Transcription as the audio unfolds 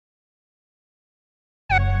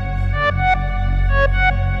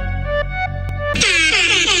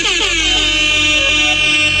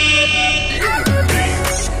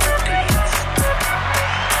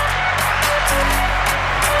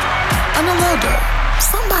older,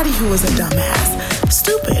 somebody who is a dumbass,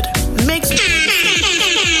 stupid, makes me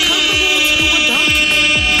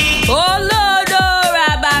Oh Lord,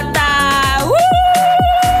 Rabata! Woo!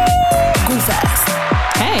 goof ass.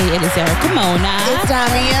 Hey, it is Erica Mona. It's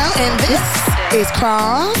Damiel, and this is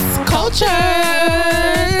Cross Culture.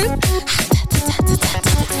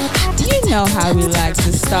 You know how we like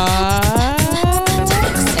to start.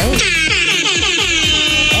 Hey.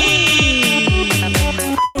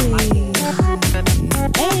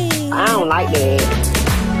 I don't like that.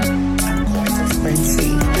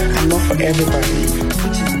 I'm not for everybody.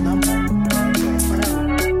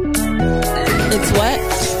 It's what?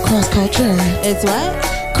 Cross culture. It's what?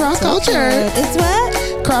 Cross culture. It's what?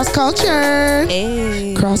 Cross culture.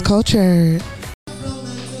 Hey. Cross culture.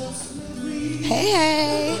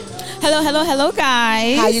 Hey. Hello,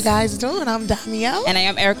 guys. How you guys doing? I'm Damiel. And I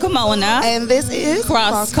am Erica Mona. And this is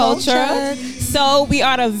Cross Culture. So we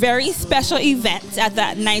are at a very special event at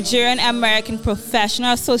the Nigerian American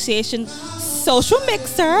Professional Association Social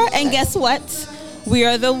Mixer. And guess what? We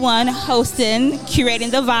are the one hosting,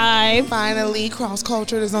 curating the vibe. Finally, Cross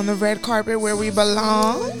Culture is on the red carpet where we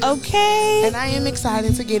belong. Okay. And I am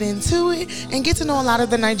excited to get into it and get to know a lot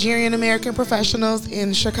of the Nigerian American professionals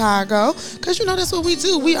in Chicago. Because, you know, that's what we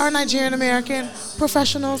do. We are Nigerian American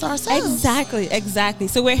professionals ourselves. Exactly.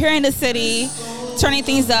 So we're here in the city, turning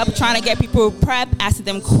things up, trying to get people prepped, asking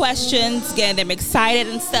them questions, getting them excited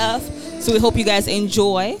and stuff. So we hope you guys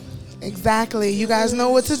enjoy. Exactly. You guys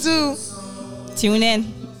know what to do. Tune in.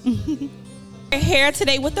 We're here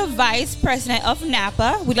today with the Vice President of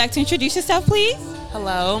NAPA. Would you like to introduce yourself, please?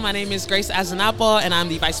 Hello, my name is Grace Azanapo, and I'm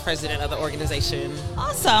the Vice President of the organization.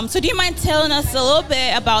 Awesome. So do you mind telling us a little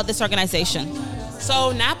bit about this organization?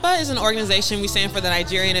 So NAPA is an organization. We stand for the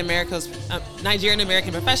Nigerian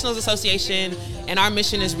American Professionals Association, and our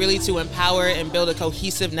mission is really to empower and build a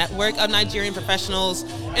cohesive network of Nigerian professionals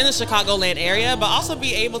in the Chicagoland area, but also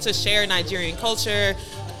be able to share Nigerian culture,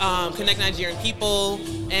 connect Nigerian people,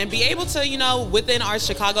 and be able to, within our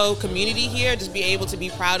Chicago community here, just be able to be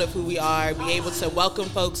proud of who we are, be able to welcome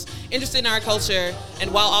folks interested in our culture,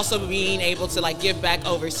 and while also being able to give back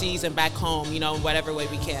overseas and back home, in whatever way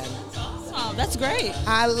we can. Oh, that's great.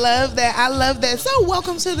 I love that. So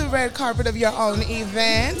welcome to the red carpet of your own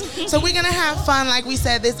event. So we're going to have fun. Like we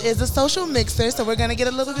said, this is a social mixer, so we're going to get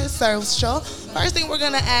a little bit social. First thing we're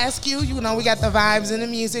going to ask you, we got the vibes and the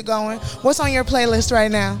music going. What's on your playlist right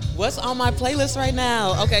now? What's on my playlist right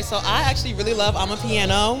now? Okay, so I actually really love I'm a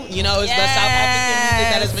Piano. It's the South African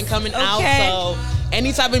music that has been coming out. So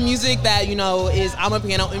any type of music that, is I'm a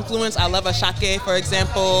Piano influence. I love Ashake, for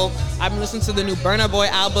example. I've been listening to the new Burna Boy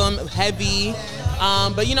album, Heavy.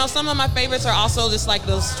 But some of my favorites are also just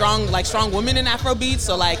those strong women in Afrobeats.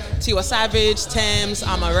 So Tiwa Savage, Thames,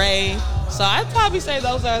 Amare. So I'd probably say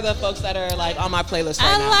those are the folks that are on my playlist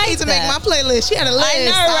right now. I need to make my playlist. She had a list. I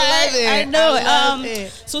know, right? I love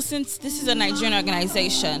it. So since this is a Nigerian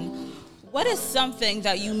organization, what is something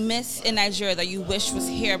that you miss in Nigeria that you wish was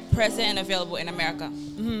here, present and available in America?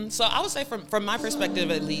 So I would say from my perspective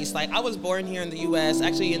at least, I was born here in the U.S.,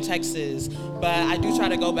 actually in Texas, but I do try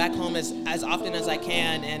to go back home as often as I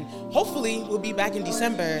can, and hopefully we'll be back in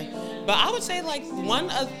December. But I would say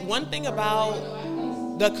one thing about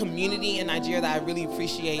the community in Nigeria that I really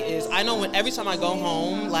appreciate is I know every time I go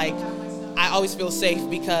home, I always feel safe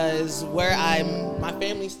because where my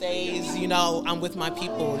family stays, I'm with my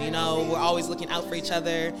people, we're always looking out for each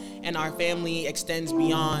other, and our family extends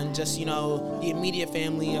beyond just, the immediate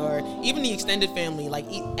family or even the extended family.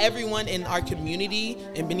 Everyone in our community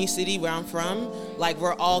in Benin City, where I'm from,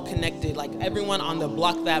 we're all connected. Everyone on the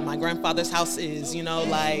block that my grandfather's house is,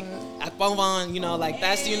 Akbonvan,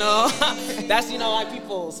 that's, that's, our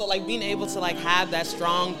people. So being able to have that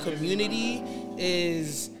strong community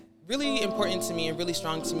is really important to me and really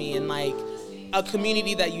strong to me, and a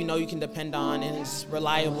community that you can depend on and is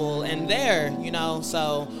reliable and there,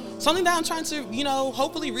 so something that I'm trying to,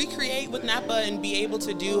 hopefully recreate with NAPA and be able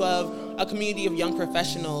to do of a community of young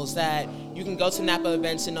professionals that you can go to NAPA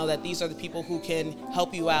events and know that these are the people who can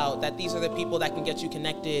help you out, that these are the people that can get you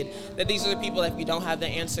connected, that these are the people that if you don't have the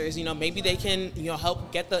answers, maybe they can,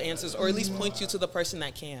 help get the answers or at least point you to the person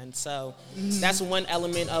that can. So that's one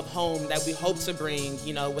element of home that we hope to bring,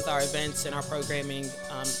 with our events and our programming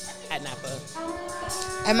at NAPA.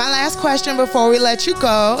 And my last question before we let you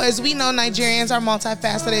go, as we know Nigerians are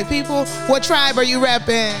multifaceted people, what tribe are you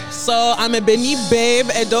repping? So I'm a Beni babe,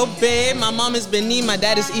 Edo babe. My mom is Beni, my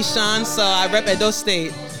dad is Ishan, so I rep Edo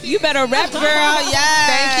State. You better rep, girl. Yes.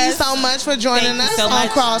 Thank you so much for joining Thank you us so on much.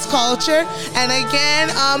 Cross Culture. And again,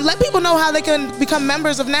 let people know how they can become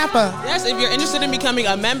members of Napa. Yes, if you're interested in becoming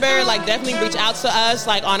a member, like definitely reach out to us.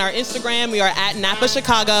 Like on our Instagram, we are at Napa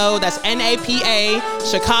Chicago. That's NAPA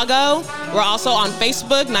Chicago. We're also on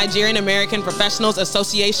Facebook, Nigerian American Professionals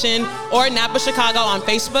Association, or Napa Chicago on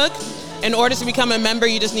Facebook. In order to become a member,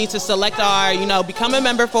 you just need to select our, become a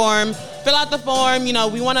member form. Fill out the form.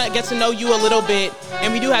 We want to get to know you a little bit.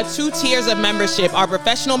 And we do have 2 tiers of membership. Our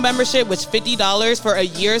professional membership, which is $50 for a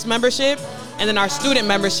year's membership. And then our student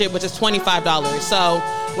membership, which is $25. So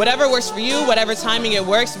whatever works for you, whatever timing it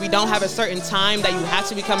works. We don't have a certain time that you have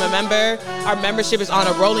to become a member. Our membership is on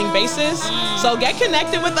a rolling basis. So get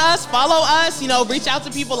connected with us. Follow us. Reach out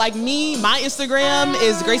to people like me. My Instagram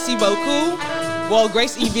is Gracie Boku. Well,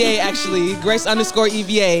 Grace EVA, actually.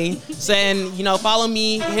 Grace_EVA. So, and, follow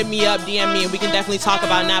me, hit me up, DM me, and we can definitely talk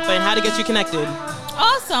about Napa and how to get you connected.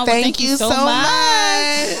 Awesome. Thank you so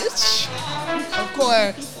much. Of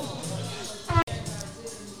course.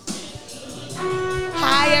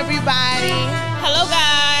 Hi, everybody. Hello,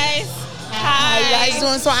 guys. How you Hi. guys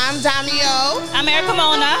doing? So I'm Damio. I'm Erica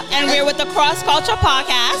Mona, and we're with the Cross Culture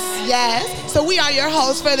Podcast. Yes. So we are your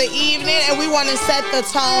hosts for the evening, and we want to set the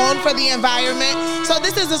tone for the environment. So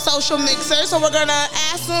this is a social mixer. So we're gonna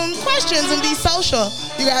ask some questions and be social.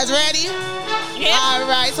 You guys ready? Yeah. All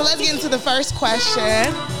right. So let's get into the first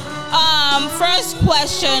question. First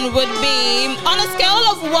question would be, on a scale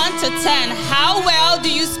of 1 to 10, how well do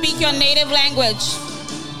you speak your native language?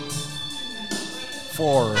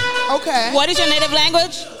 4. Okay. What is your native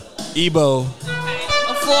language? Igbo. A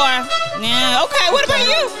 4. Yeah. Okay. What about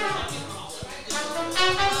you?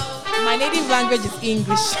 My native language is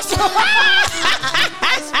English. So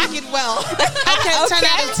I speak it well. Okay. 10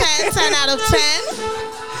 out of 10. 10 out of 10.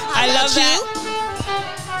 I love you? that.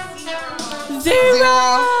 0.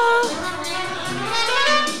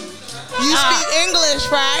 You speak English,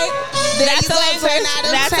 right? There That's you a go, language. 10 out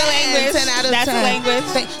of That's 10. a language. 10 out of That's 10. a language.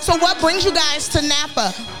 So what brings you guys to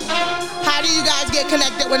Napa? How do you guys get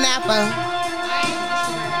connected with Napa?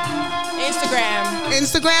 Instagram.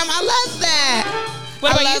 Instagram? I love that.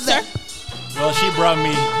 What I about you, love sir? that. Well, she brought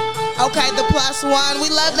me. Okay, the +1. We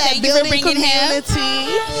love that. Thank you for Building bringing him.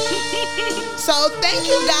 community. So thank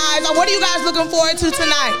you guys. What are you guys looking forward to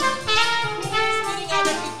tonight? Meeting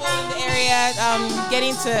other people in the area,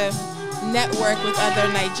 getting to network with other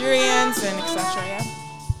Nigerians and etc. Yeah.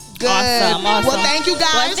 Good. Awesome. Well, thank you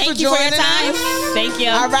guys Well, thank for you for joining your time. us. Thank you.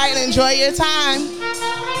 All right, enjoy your time.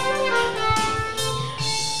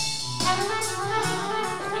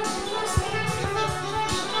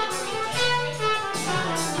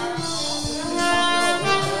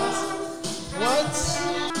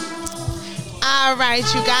 All right,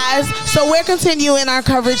 you guys. So we're continuing our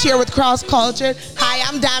coverage here with Cross Culture. Hi,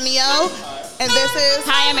 I'm Damio, and this is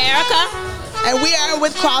Hi, I'm Erica. and we are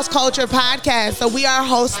with Cross Culture Podcast. So we are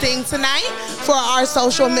hosting tonight for our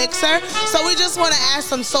social mixer. So we just want to ask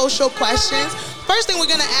some social questions. First thing we're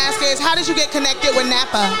going to ask is, how did you get connected with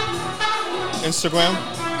Napa? Instagram.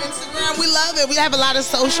 Instagram, we love it. We have a lot of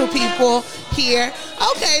social people here.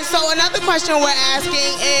 Okay, so another question we're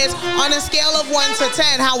asking is, on a scale of 1 to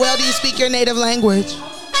 10, how well do you speak your native language?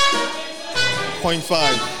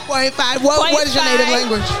 0.5. 0.5. What is your native 0.5.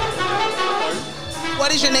 language?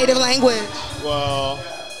 What is your native language? Well,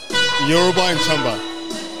 Yoruba and Chamba.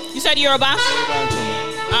 You said Yoruba? Yoruba and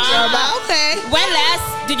Chamba. Yoruba, okay. When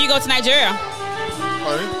last did you go to Nigeria?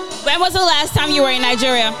 Pardon? When was the last time you were in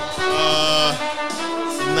Nigeria?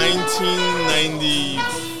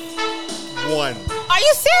 1991. Are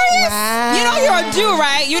you serious? Wow. You know you're due,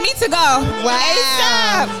 right? You need to go. Wow.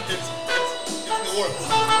 ASAP. It's the work.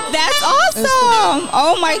 That's awesome.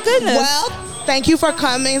 Oh my goodness. Well, thank you for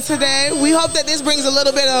coming today. We hope that this brings a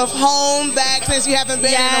little bit of home back since you haven't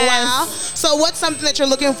been in a while. So what's something that you're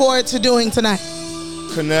looking forward to doing tonight?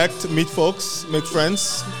 Connect, meet folks, make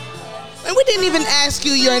friends. And we didn't even ask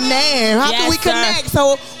you your name. How can Yes, we sir. connect?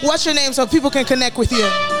 So what's your name so people can connect with you?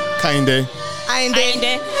 Kainde. Ayinde.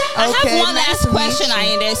 Ayinde. I Okay, have one nice last to meet question, you.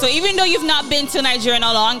 Ayinde. So even though you've not been to Nigeria in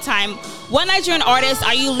a long time, what Nigerian artist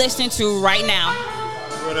are you listening to right now?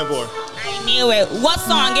 Renabor. I knew it. What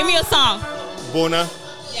song? Give me a song. Bona.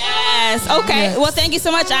 Yes. Okay. Yes. Well, thank you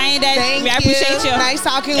so much, Ayinde. Thank I appreciate you. Nice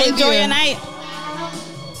talking with you. Enjoy your night.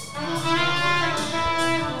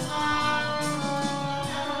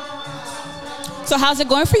 So how's it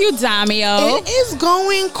going for you, Damio? It is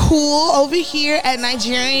going cool over here at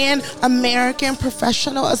Nigerian American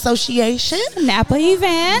Professional Association. Napa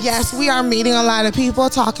event. Yes, we are meeting a lot of people,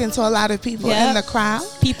 talking to a lot of people in the crowd.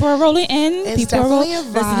 People are rolling in. It's people definitely a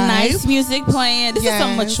There's vibe. nice music playing. This is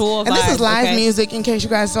some mature vibe. And this is live okay? music, in case you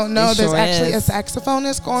guys don't know. It There's sure actually is. a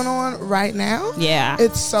saxophonist going on right now. Yeah.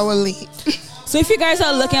 It's so elite. So if you guys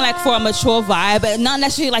are looking like for a mature vibe, but not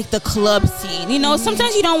necessarily like the club scene, you know,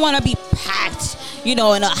 sometimes you don't want to be packed, you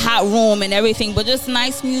know, in a hot room and everything, but just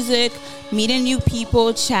nice music, meeting new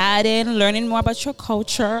people, chatting, learning more about your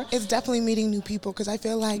culture. It's definitely meeting new people because I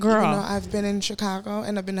feel like, Girl. you know, I've been in Chicago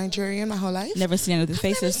and I've been Nigerian my whole life. Never seen any of these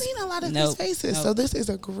faces. Never seen a lot of Nope. these faces, Nope. so this is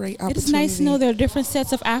a great opportunity. It is nice to know there are different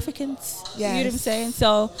sets of Africans. You know what I'm Yes. saying?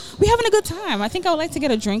 So we're having a good time. I think I would like to get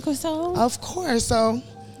a drink or so. Of course. So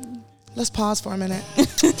let's pause for a minute.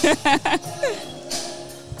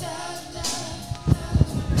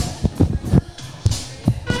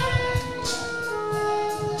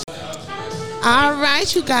 All right,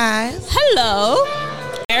 you guys. Hello,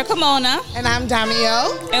 Erica Mona, And I'm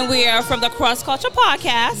Damio. and we are from the Cross Culture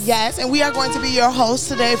Podcast. Yes, and we are going to be your host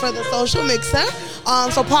today for the Social Mixer.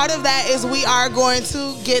 So part of that is we are going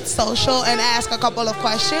to get social and ask a couple of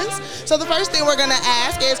questions. So the first thing we're going to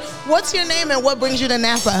ask is, what's your name and what brings you to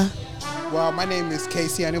Napa? Well, my name is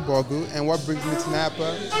Casey Anuborgu, and what brings me to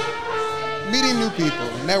Napa? Meeting new people,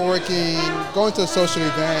 networking, going to a social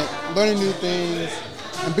event, learning new things,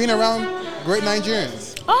 and being around great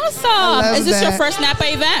Nigerians. Awesome. love Is this your that. first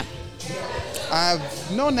Napa event?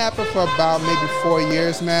 I've known Napa for about maybe 4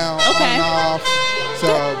 years now, Okay. on and off.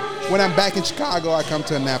 So when I'm back in Chicago, I come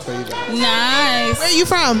to a Napa event. Nice. Where are you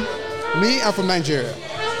from? Me, I'm from Nigeria.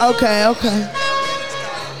 Okay, okay.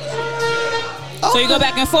 So you go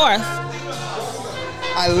back and forth.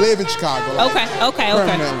 I live in Chicago. like, Okay.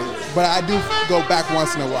 Permanently. But I do go back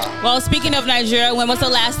once in a while. Well, speaking of Nigeria, when was the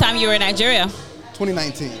last time you were in Nigeria?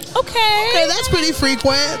 2019. Okay. Okay, that's pretty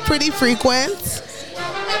frequent.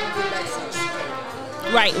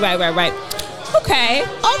 Right. Okay.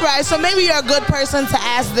 All right, so maybe you're a good person to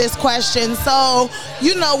ask this question. So,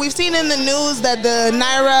 you know, we've seen in the news that the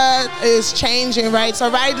Naira is changing, right? So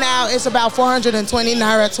right now it's about 420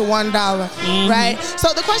 Naira to $1, right?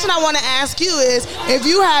 So the question I want to ask you is, if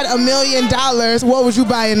you had $1 million, what would you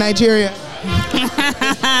buy in Nigeria?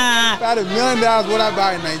 If I had $1 million, what I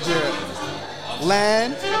buy in Nigeria?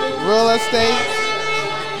 Land, real estate,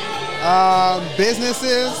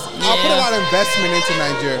 businesses. I'll put a lot of investment into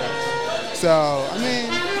Nigeria. So, I mean,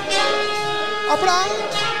 I'll put out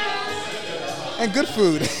and good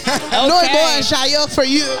food. No, boy, and Shayok for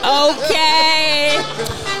you. Okay.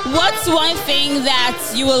 What's one thing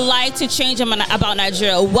that you would like to change about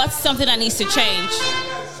Nigeria? What's something that needs to change?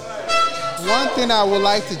 One thing I would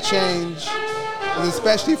like to change is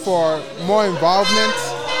especially for more involvement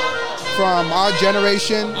from our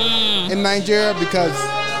generation in Nigeria, because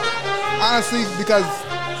honestly, because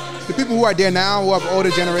the people who are there now, who have older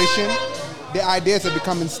generation, their ideas are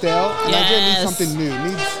becoming stale. And Nigeria needs something new.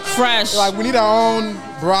 Fresh. Like, we need our own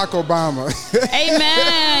Barack Obama. Amen.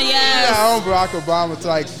 We need Yes. our own Barack Obama to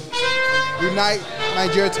like unite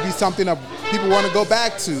Nigeria to be something that people want to go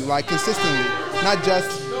back to, like, consistently, not just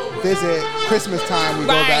visit Christmas time. We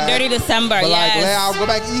go Right. back, Dirty December. but like, Yes. I'll go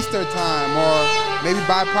back Easter time, or maybe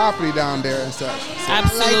buy property down there and such. So,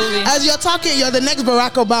 Absolutely. Like, as you're talking, you're the next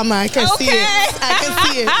Barack Obama. I can see Okay. it. I can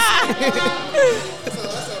see it.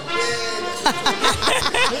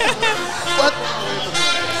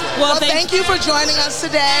 Well, thank you for joining us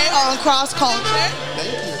today on Cross Culture.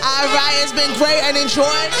 thank you. All right, it's been great, and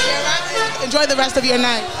enjoy the rest of your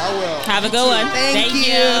night. I will. Have a good one. Thank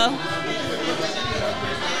you.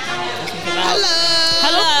 Hello.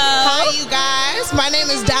 Hello. Hi, you guys. My name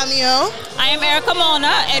is Damio. I am Erica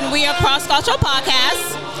Mona, and we are Cross Culture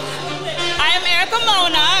Podcast. I am Erica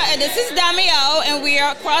Mona, and this is Damio, and we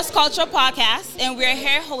are Cross Culture Podcast, and we're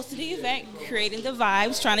here hosting the event, creating the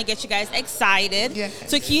vibes, trying to get you guys excited. Yes.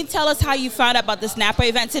 So can you tell us how you found out about this Napa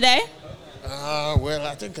event today? Well,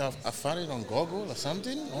 I think I found it on Google or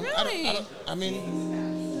something. Really? I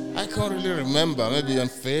mean, I can't really remember. Maybe on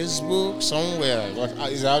Facebook, somewhere. But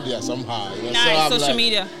it's out there somehow. You know? Nice, I'm social like-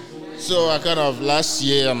 media. So I kind of, last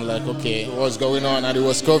year, I'm like, okay, what's going on? And it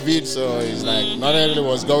was COVID, so it's like, not really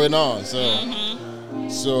what's going on. So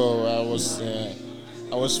so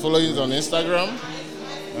I was following it on Instagram,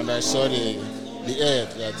 and I saw the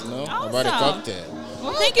ad that, about the Awesome. cocktail.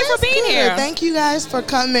 Well, thank you for being Good. here. Thank you guys for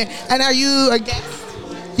coming. And are you a guest?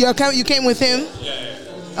 You came with him?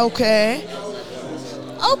 Yeah. Okay.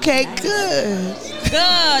 Okay, good.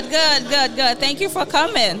 Good. Thank you for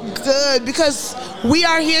coming. Good, because we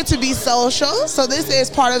are here to be social. So this is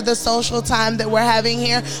part of the social time that we're having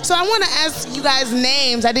here. So I want to ask you guys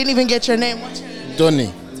names. I didn't even get your name. What's your name?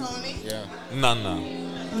 Tony. Tony? Yeah. Nana.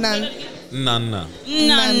 None. Nana.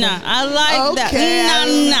 Nana. I like that.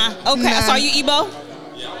 Nana. Okay, Nana. so are you Igbo?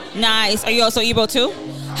 Yeah. Nice. Are you also Igbo too?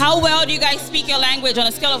 How well do you guys speak your language on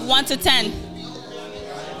a scale of 1 to 10?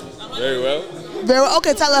 Very well. Very well.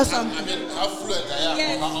 Okay, tell us something. I mean, how fluent I am.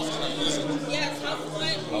 Yes. How often I use it. Yes, how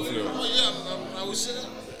fluent? How fluent? Oh, yeah, I would say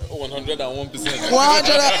 101%. 100.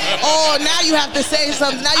 Oh, now you have to say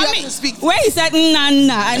something. Now you have to speak. Where he said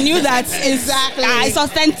Nana, I knew that. Exactly. It's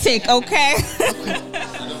authentic, okay?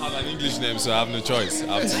 I don't have an English name, so I have no choice. I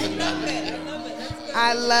have to live that.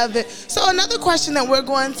 I love it. So another question that we're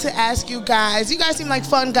going to ask you guys. You guys seem like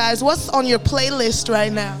fun guys. What's on your playlist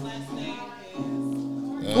right now?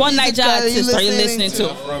 One Niger Music, artist are you listening listening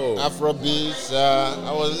to? Afrobeats.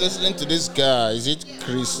 I was listening to this guy. Is it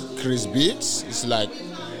Chris Beats? It's like,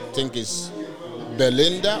 I think it's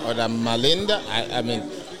Belinda or the Malinda. I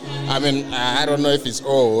mean, I don't know if it's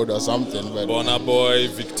old or something, but Burna Boy,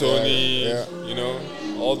 Victoni, Yeah. you know,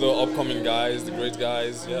 all the upcoming guys, the great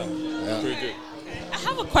guys. Yeah. Pretty good. I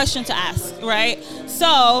have a question to ask, right?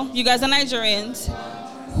 So, you guys are Nigerians.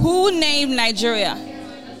 Who named Nigeria?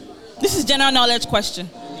 This is general knowledge question.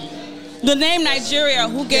 The name Nigeria,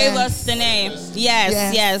 who gave us the name?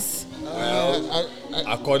 Yes. Well,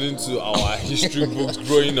 according to our history books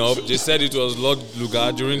growing up, they said it was Lord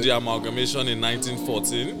Lugard during the amalgamation in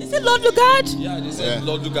 1914. Is it Lord Lugard? Yeah, they said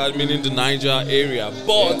Lord Lugard meaning the Niger area.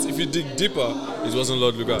 But if you dig deeper, it wasn't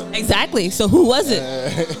Lord Lugard. Exactly. So who was it?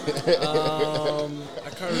 I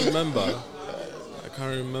can't remember.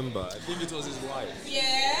 I think it was his wife.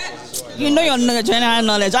 Yeah. You know your general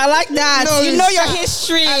knowledge. I like that. No, you know it's your not.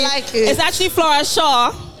 history. I like it. It's actually Flora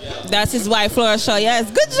Shaw. That's his wife, Flora Shaw. Yes.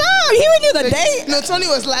 Good job. He knew the date. No, Tony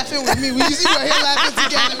was laughing with me. We usually were here laughing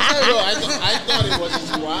together. no, I thought it was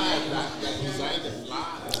his wife that designed the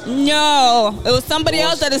flag. No, it was somebody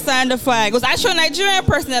else that designed the flag. It was actually a Nigerian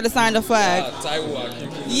person that designed the flag. Taiwo Akiku.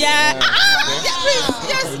 Yeah.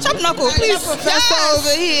 Yes. Chop knuckle, please. Professor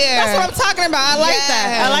over here. That's what I'm talking about.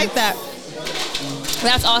 I like that.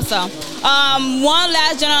 That's awesome. One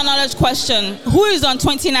last general knowledge question. Who is on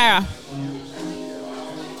 20 Naira?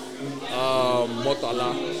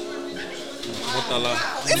 Motala.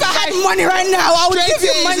 If I had money right now, I would Straight give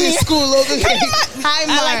you to money. easy school over here. Hi, I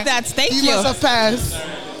Ma. like that. Thank you. You must have passed.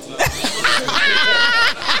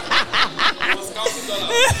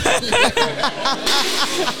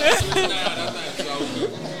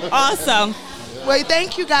 Awesome. Well,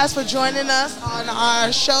 thank you guys for joining us on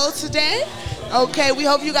our show today. Okay, we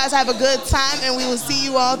hope you guys have a good time, and we will see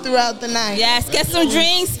you all throughout the night. Yes, get some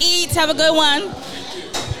drinks, eat, have a good one.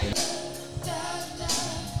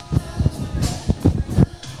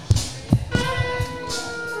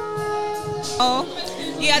 Oh,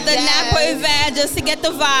 you got the Yes. Napa event just to get the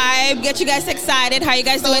vibe, get you guys excited. How you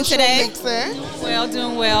guys doing Social today? Mixer. Well,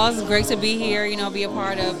 doing well. It's great to be here, be a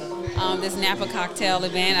part of this Napa cocktail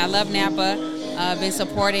event. I love Napa. I've been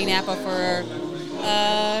supporting Napa for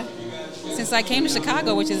since I came to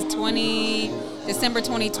Chicago, which is December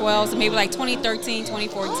 2012, so maybe like 2013,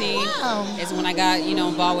 2014 Wow. is when I got,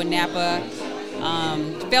 involved with Napa.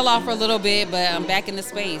 Fell off for a little bit, but I'm back in the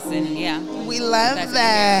space, and yeah. We love That's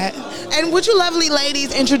that. And would you lovely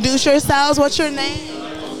ladies introduce yourselves? What's your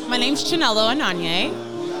name? My name's Chinelo Ananye.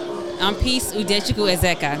 I'm Peace Udechukwu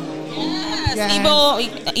Ezeka. Yes.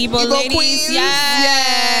 Igbo ladies. queens.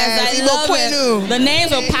 Yes. I Igbo love queenu. it. The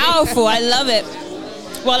names are powerful. I love it.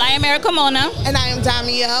 Well, I am Erica Mona. And I am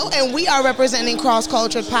Damio, and we are representing Cross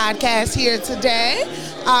Cultured Podcast here today.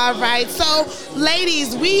 All right, so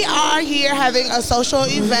ladies, we are here having a social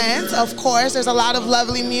event. Of course, there's a lot of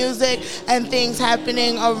lovely music and things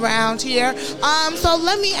happening around here. So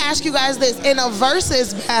let me ask you guys this: in a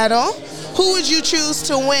versus battle, who would you choose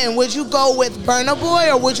to win? Would you go with Burna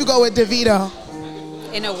Boy or would you go with Davido?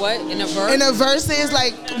 In a what? In a verse? In a versus,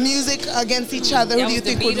 like music against each other, who do you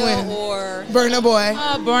think would win? Or Burna Boy.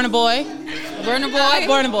 Burna Boy. Burna Boy?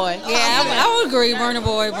 Burna Boy. Yeah, I would agree. Burna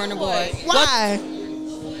Boy. Why?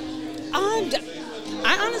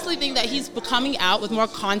 I honestly think that he's coming out with more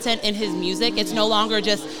content in his music. It's no longer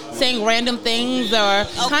just saying random things or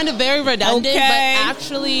kind of very redundant, Okay. but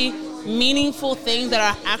actually meaningful things that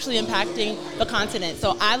are actually impacting the continent.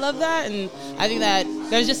 So I love that, and I think that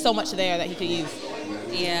there's just so much there that he could use.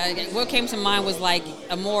 Yeah, what came to mind was like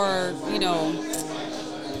a more,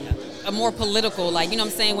 a more political, like, what I'm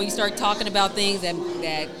saying, when you start talking about things that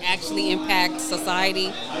actually impact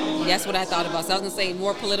society, that's what I thought about. So I was going to say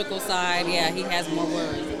more political side. Yeah, he has more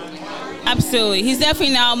words. Absolutely. He's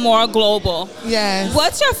definitely now more global. Yes.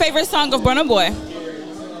 What's your favorite song of Burna Boy?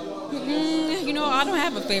 You know, I don't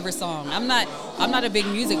have a favorite song. I'm not a big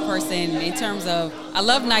music person in terms of, I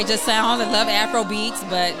love Niger sounds, I love Afro beats,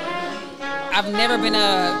 but I've never been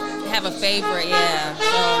have a favorite, yeah. So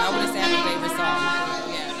I wouldn't say I have a favorite song.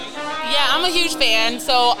 Yeah, I'm a huge fan.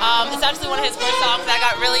 So it's actually one of his first songs that I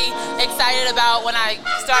got really excited about when I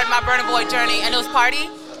started my Burna Boy journey, and it was Party.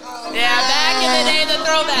 Yeah, back in the day, the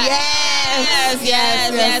throwback. Yes.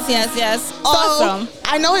 Awesome. So,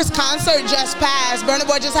 I know his concert just passed. Burna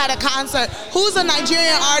Boy just had a concert. Who's a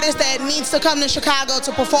Nigerian artist that needs to come to Chicago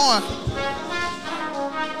to perform?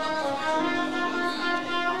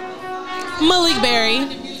 Malik Berry.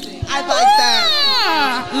 I like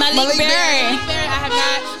that. Malik Berry. I have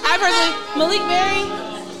not. I personally, Malik Berry.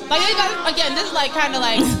 Like, they got, again, this is like kind of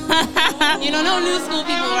like, no new school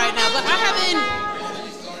people right now, but I haven't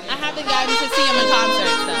gotten to see him in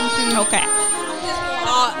concert. So. Okay.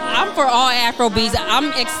 I'm for all Afro beats.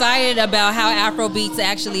 I'm excited about how Afro beats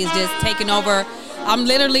actually is just taking over. I'm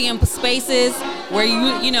literally in spaces where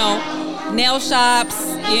you know, nail shops,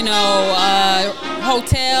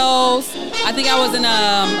 hotels. I think I was in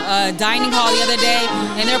a dining hall the other day,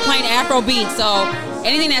 and they're playing Afro beats. So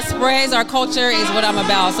anything that spreads our culture is what I'm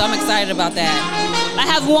about. So I'm excited about that. I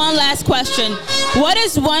have one last question. What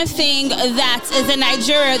is one thing that is in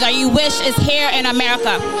Nigeria that you wish is here in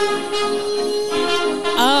America?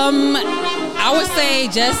 I would say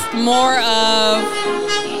just more of.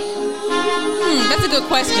 That's a good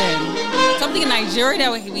question. Something in Nigeria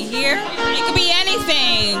that would be here. It could be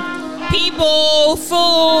anything. People,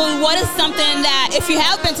 food. What is something that, if you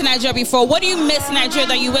have been to Nigeria before, what do you miss in Nigeria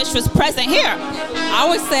that you wish was present here? I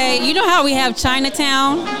would say, you know how we have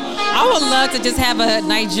Chinatown? I would love to just have a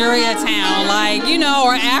Nigeria town,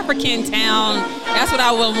 or African town. That's what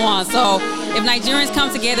I would want. So if Nigerians come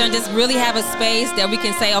together and just really have a space that we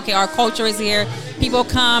can say, okay, our culture is here. People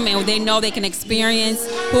come and they know they can experience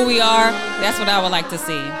who we are. That's what I would like to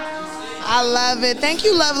see. I love it. Thank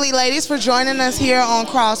you, lovely ladies, for joining us here on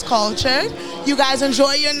Cross Culture. You guys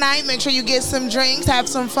enjoy your night. Make sure you get some drinks, have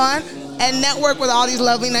some fun, and network with all these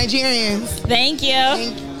lovely Nigerians. Thank you.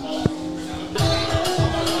 Thank you.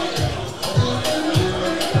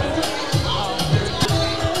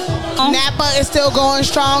 Napa is still going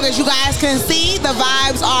strong. As you guys can see, the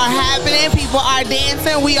vibes are happening. People are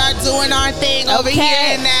dancing. We are doing our thing over here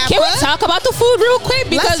in Napa. Can we talk about the food real quick?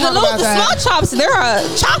 Because the small chops, they're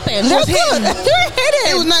chopping. They're good. They're hitting.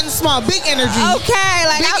 It was nothing small. Big energy. Okay,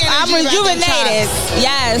 I'm rejuvenated.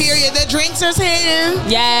 Yes. Period. The drinks are hitting.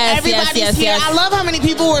 Yes. Everybody's here. Yes. I love how many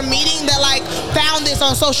people were meeting that found this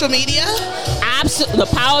on social media. Absolutely. The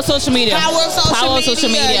power of social media. Power of social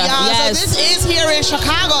media. Yes. So this is here in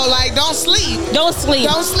Chicago. Don't sleep. Don't sleep.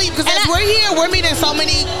 Because as we're here, we're meeting so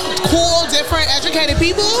many cool, different, educated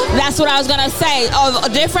people. That's what I was gonna say.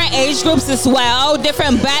 Of different age groups as well,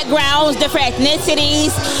 different backgrounds, different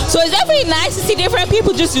ethnicities. So it's definitely nice to see different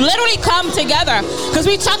people just literally come together. Because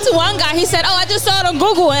we talked to one guy, he said, "Oh, I just saw it on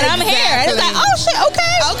Google and I'm here." And it's like, "Oh shit, okay.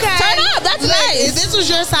 Turn up. That's nice." This was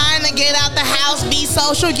your sign to get out the house, be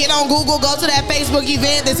social, get on Google, go to that Facebook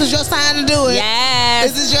event. This is your sign to do it.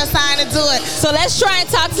 Yes. This is your sign to do it. So let's try and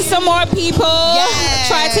talk to some more people. Yes.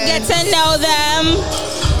 Try to get to know them.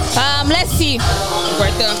 Let's see.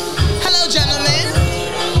 Right there. Hello, gentlemen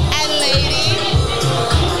and lady.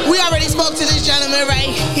 We already spoke to this gentleman right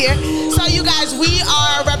here. So you guys, we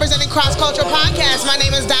are representing Cross Culture Podcast. My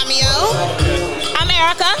name is Damio. I'm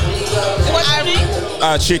Erica. What's your name?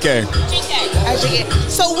 Chike. Chike.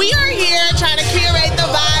 So we are here trying to curate the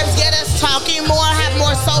vibes, get us talking more, have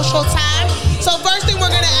more social time. So first thing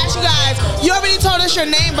we're gonna ask you guys, you already told us your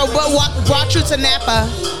name, but what brought you to Napa?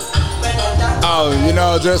 Oh,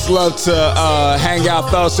 just love to hang out,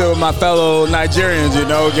 fellowship with my fellow Nigerians,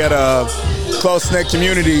 get a close-knit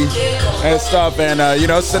community and stuff. And,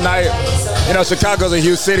 it's tonight, Chicago's a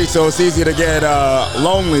huge city, so it's easy to get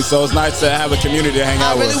lonely. So it's nice to have a community to hang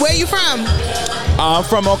out with. Where are you from? I'm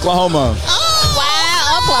from Oklahoma. Oh,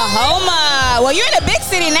 wow, Oklahoma. Well, you're in a big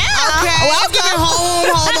city now. Okay, welcome. Home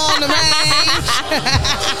on the range.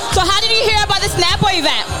 So how did you hear about this Napa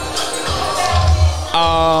event?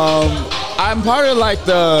 I'm part of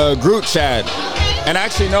the group chat, and I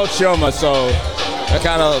actually know Chioma, so I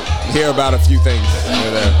kind of hear about a few things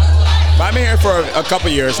over there. But I'm here for a couple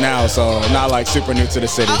years now, so I'm not super new to the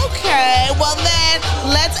city. Okay, well then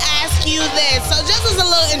let's ask you this. So just as a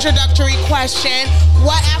little introductory question,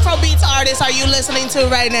 what Afrobeats artists are you listening to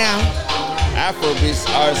right now? Afrobeats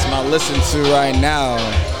artists I'm listening to right now.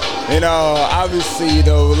 Obviously,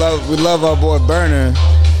 we love our boy Burner.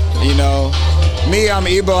 Me, I'm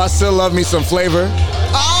Igbo. I still love me some Flavor.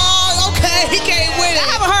 Oh,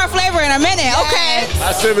 flavor in a minute. Okay.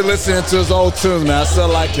 I still be listening to his old tunes, man. I still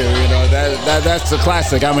like it. You know, that's a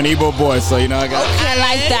classic. I'm an Igbo boy, so you know I got. I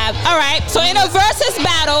like that. All right. So in a versus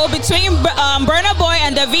battle between Burna Boy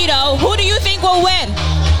and Davido, who do you think will win?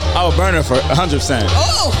 Oh, Burna for 100%.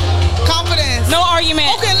 Oh, confidence. No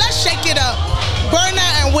argument. Okay, let's shake it up. Burna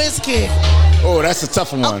and Wizkid. Oh, that's a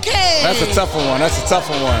tough one. Okay. That's a tough one.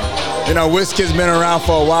 You know, Wizkid's been around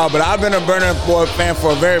for a while, but I've been a Burna Boy fan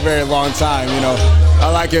for a very, very long time. You know, I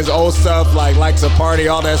like his old stuff, like to party,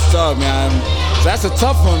 all that stuff, man. So that's a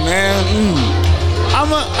tough one, man.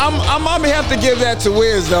 I might have to give that to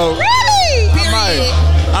Wiz though. Really?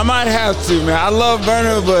 I might have to, man. I love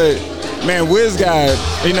Burna, but man, Wiz got,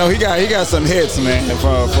 you know, he got some hits, man, for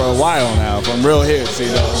a while now, from real hits, you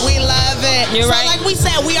know. We love it. You're so right. like we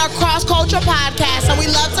said, we are cross-culture podcast, and we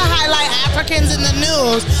love to highlight Africans in the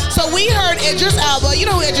news. So we heard Idris Elba. You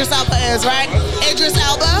know who Idris Elba is, right? Idris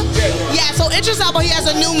Elba? Yeah, so Idris Elba, he has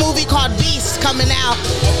a new movie called Beast coming out.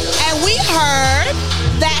 And we heard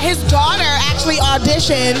that his daughter actually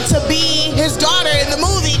auditioned to be his daughter in the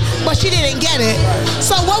movie, but she didn't get it.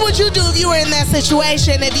 So what would you do if you were in that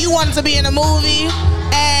situation, if you wanted to be in a movie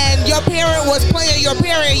and your parent was playing your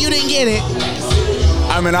parent and you didn't get it?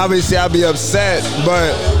 I mean, obviously I'd be upset,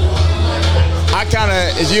 but I kind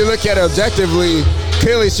of, if you look at it objectively,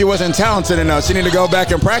 clearly she wasn't talented enough. She needed to go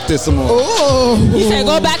back and practice some more. Ooh. He said,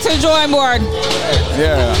 go back to the drawing board.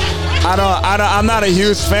 Yeah. I'm not a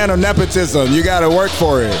huge fan of nepotism. You got to work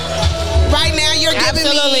for it. Right now, you're giving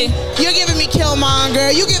me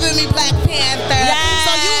Killmonger. You're giving me Black Panther. Yes.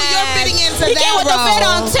 So you're fitting into He that came with role. the fit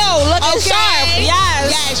on too. Looking sharp. Yes.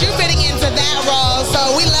 Yes, you're fitting into that role.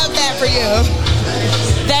 So we love that for you.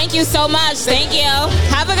 Thank you so much. Thank you.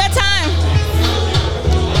 Have a good time.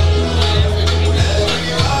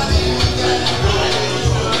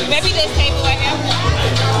 Maybe this table right here.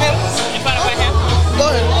 In front of right here. Go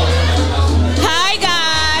ahead. Hi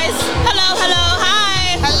guys. Hello.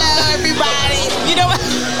 Hi. Hello, everybody. You know what?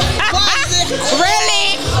 What's it?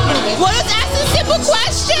 Really? Well, let's ask some simple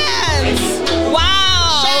questions.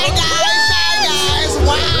 Wow. Shy guys.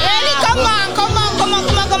 Wow. Really? Come on.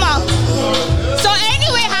 So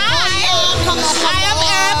anyway, hi. I am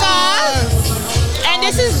Erica. And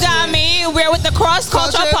this is Dami. We're with the Cross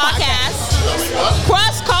Culture Podcast.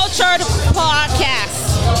 Cross Cultured Podcast.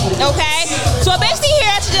 Okay? So basically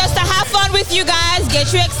here just to have fun with you guys,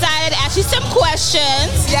 get you excited, ask you some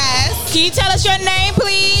questions. Yes. Can you tell us your name,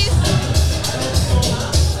 please?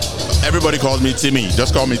 Everybody calls me Timmy.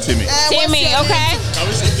 Just call me Timmy. Timmy, okay?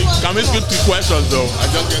 Can we skip the questions though? I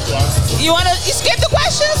just get to ask. You skip the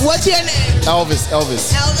questions? What's your name? Elvis. Elvis,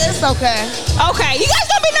 okay. Okay, you guys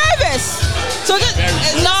don't be nervous. So just,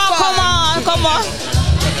 no, come on.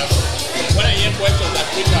 When I hear questions, I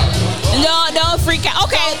freak out. No, don't freak out.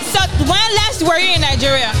 Okay, so when last were you in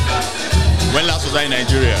Nigeria? When last was I in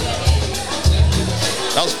Nigeria?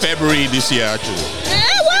 That was February this year, actually.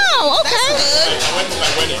 Wow, okay. I went to my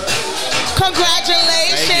wedding.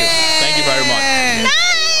 Congratulations. Thank you very much.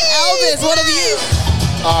 Nice. Elvis, what have you?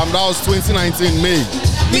 That was 2019 May.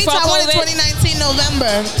 Me too, Before I went in COVID? 2019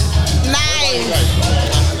 November. Nice.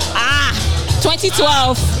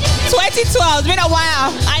 2012. 2012. It's been a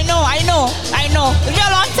while. I know. It's been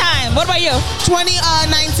a long time. What about you?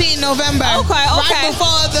 2019 November. Okay. Right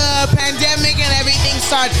before the pandemic and everything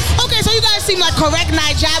started. Okay, so you guys seem like correct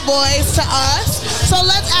Niger boys to us. So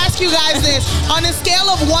let's ask you guys this. On a scale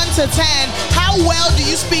of 1 to 10, how well do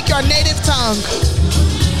you speak your native tongue?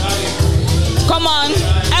 Come on.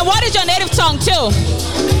 And what is your native tongue too?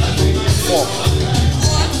 4.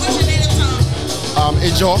 What's your native tongue?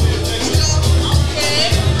 Ijo.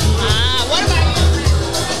 Okay. What about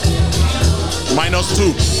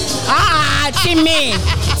 -2. Timmy.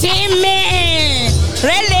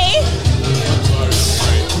 Really?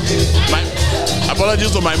 My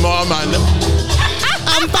apologies to my mom and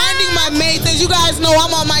I'm finding my mates. As you guys know,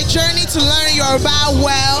 I'm on my journey to learn Yoruba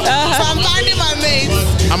well. So I'm finding my mates.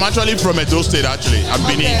 I'm actually from Edo State, actually. I'm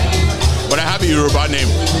Benin. But I have a Yoruba name.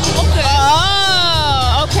 Okay.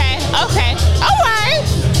 Oh, okay. All right.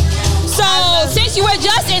 So, since you were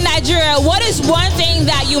just in Nigeria, what is one thing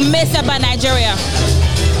that you miss about Nigeria?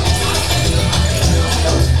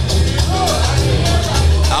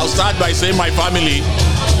 I'll start by saying my family.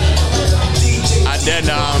 And then,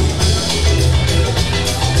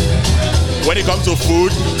 when it comes to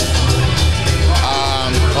food,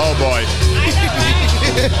 oh boy.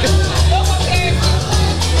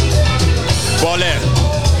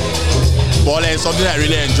 Bole is something I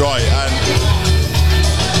really enjoy. And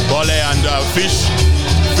bole and fish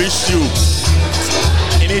stew.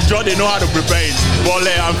 In Ijo, they know how to prepare it. Bole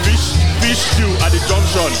and fish stew at the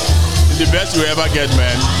junction. the best you ever get,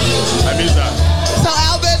 man. I miss that. So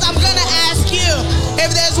Elvis, I'm gonna ask you,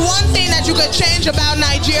 if there's one thing that you could change about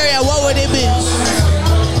Nigeria, what would it be?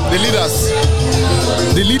 The leaders.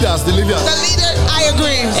 The leaders. The leader, I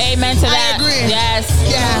agree. Amen to that. I agree. Yes.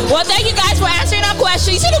 Yeah. Well, thank you guys for answering our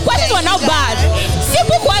question. You see, the questions were not bad.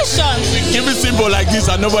 Simple questions. Keep it simple like this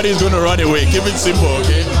and nobody is going to run away. Keep it simple,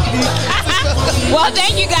 okay? Well,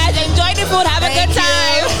 thank you guys. Enjoy the food. Have a good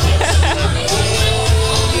time.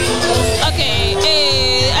 Okay.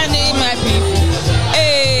 I need my people.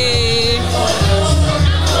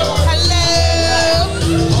 Hello.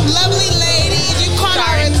 Lovely ladies. You caught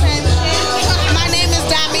our attention. My name is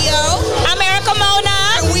Damio. I'm Erica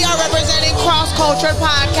Mona. And we are representing Cross Culture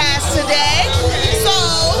Podcast today. So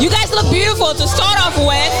you guys look beautiful to start off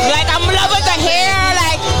with. Like, I'm loving the hair.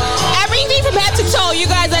 Like, everything from head to toe. You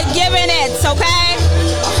guys are giving it, okay?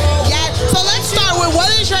 Yeah. So let's start with, what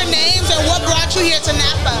is your names and what brought you here to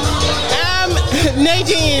Napa?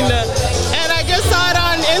 Nadine, and I just saw it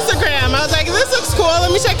on Instagram. I was like, this looks cool. Let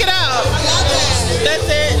me check it out. That's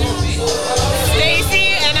it.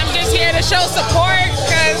 Stacy, and I'm just here to show support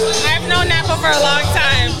because I've known Napa for a long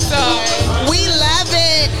time. So we love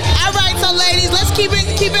it. All right, so ladies, let's keep it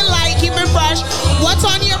light, keep it fresh. What's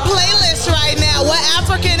on your playlist right now? What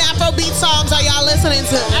African Afrobeat songs are y'all listening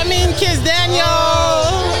to? I mean, Kiss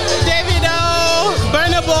Daniel, Davido,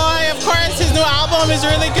 Burna Boy. Of course, his new album is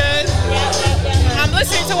really good. I'm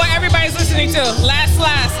listening to what everybody's listening to. Last.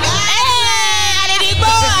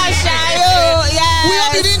 Yes. We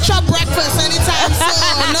hope you didn't chop breakfast anytime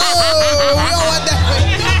soon. No, we don't want that.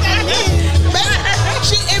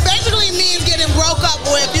 It basically means getting broke up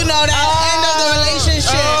with, you know, that end of the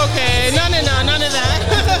relationship. Oh, okay. None of that.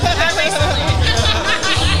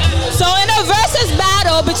 So in a versus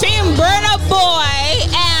battle between Burna Boy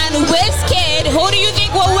and Wizkid, who do you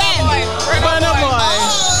think will win? Burna Boy.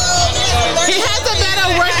 He has a better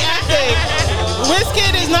work ethic.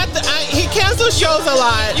 Wizkid is not he cancels shows a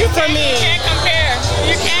lot for me. You can't compare.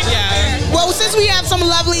 Well, since we have some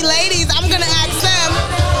lovely ladies, I'm going to ask them,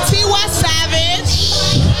 Tiwa Savage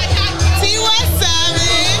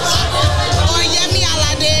or Yemi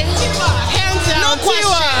Alade? Hands down, no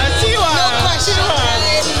question. Tiwa. No question.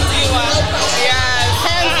 Tiwa. Yes,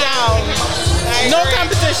 hands down. No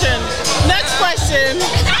competition. Next question.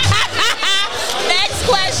 Next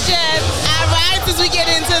question. All right, since we get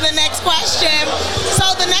into the next question.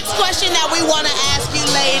 So the next question that we want to ask you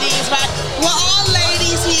ladies, right? We're all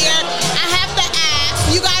ladies here. I have to ask,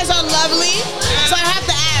 you guys are lovely, so I have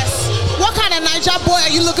to ask, what kind of Niger boy are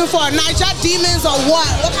you looking for? Niger demons or what?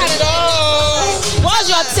 What kind of What's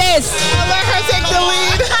your taste? I'll let her take the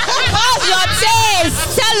lead. What's your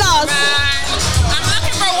taste? Tell us. I'm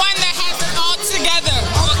looking for one that has it all together.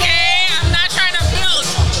 Okay? I'm not trying to build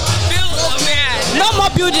a man. No more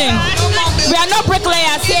building. We are no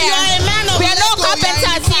bricklayers here. We are no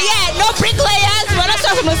carpenters here. Yeah, no bricklayers. We're not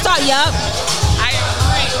starting from the start. Yup. I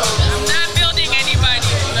agree. I'm not building anybody.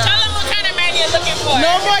 Tell them what kind of man you're looking for.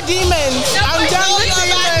 No more demons. I'm done with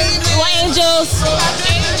demons. What angels?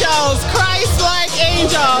 Angels. Christ-like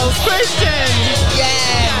angels. Christian.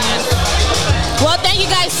 Yeah. Well, thank you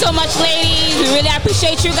guys so much, ladies. We really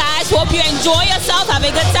appreciate you guys. Hope you enjoy yourself. Have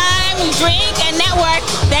a good time. Drink and network.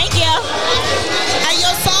 Thank you. And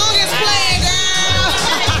your song is playing, girl.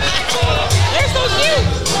 They're so cute.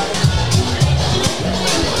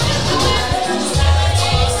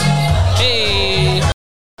 Hey.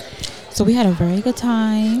 So we had a very good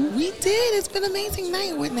time. We did. It's been an amazing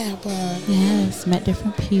night with Napa. Yes, met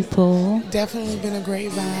different people. Definitely been a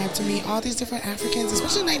great vibe to meet all these different Africans,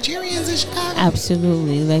 especially Nigerians in Chicago.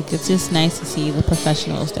 Absolutely. Like, it's just nice to see the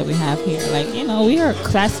professionals that we have here. Like, you know, we are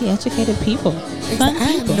classy, educated people. Fun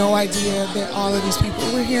I people. had no idea that all of these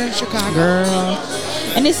people were here in Chicago. Girl.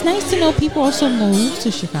 And it's nice to know people also move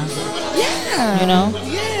to Chicago. Yeah. You know?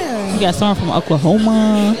 Yeah. You got someone from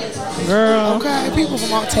Oklahoma. Girl. Okay, people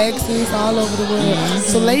from all Texas, all over the world.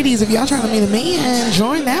 So, ladies, if y'all trying to meet a man,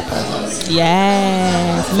 join Napa.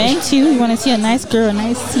 Yes. Men too. You want to see a nice girl, a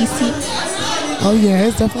nice CC. Oh, yeah.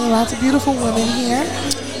 There's definitely lots of beautiful women here.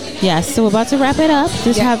 Yes, so we're about to wrap it up.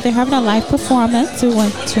 They're having a live performance. We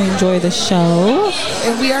want to enjoy the show.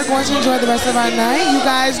 And we are going to enjoy the rest of our night. You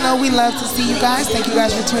guys know we love to see you guys. Thank you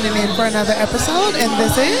guys for tuning in for another episode. And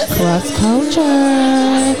this is Cross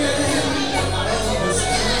Culture.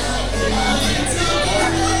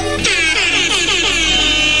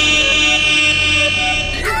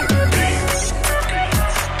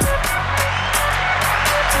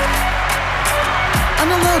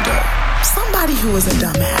 Somebody who is a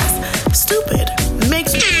dumbass, stupid,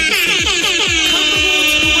 makes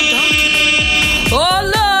Oh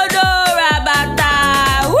Lord, oh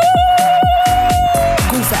Rabata, woo!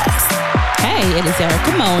 Sarah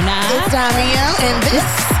Kimona. It's Damiel, and this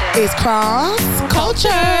is Cross Culture.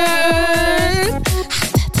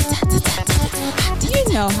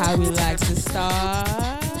 You know how we like to start.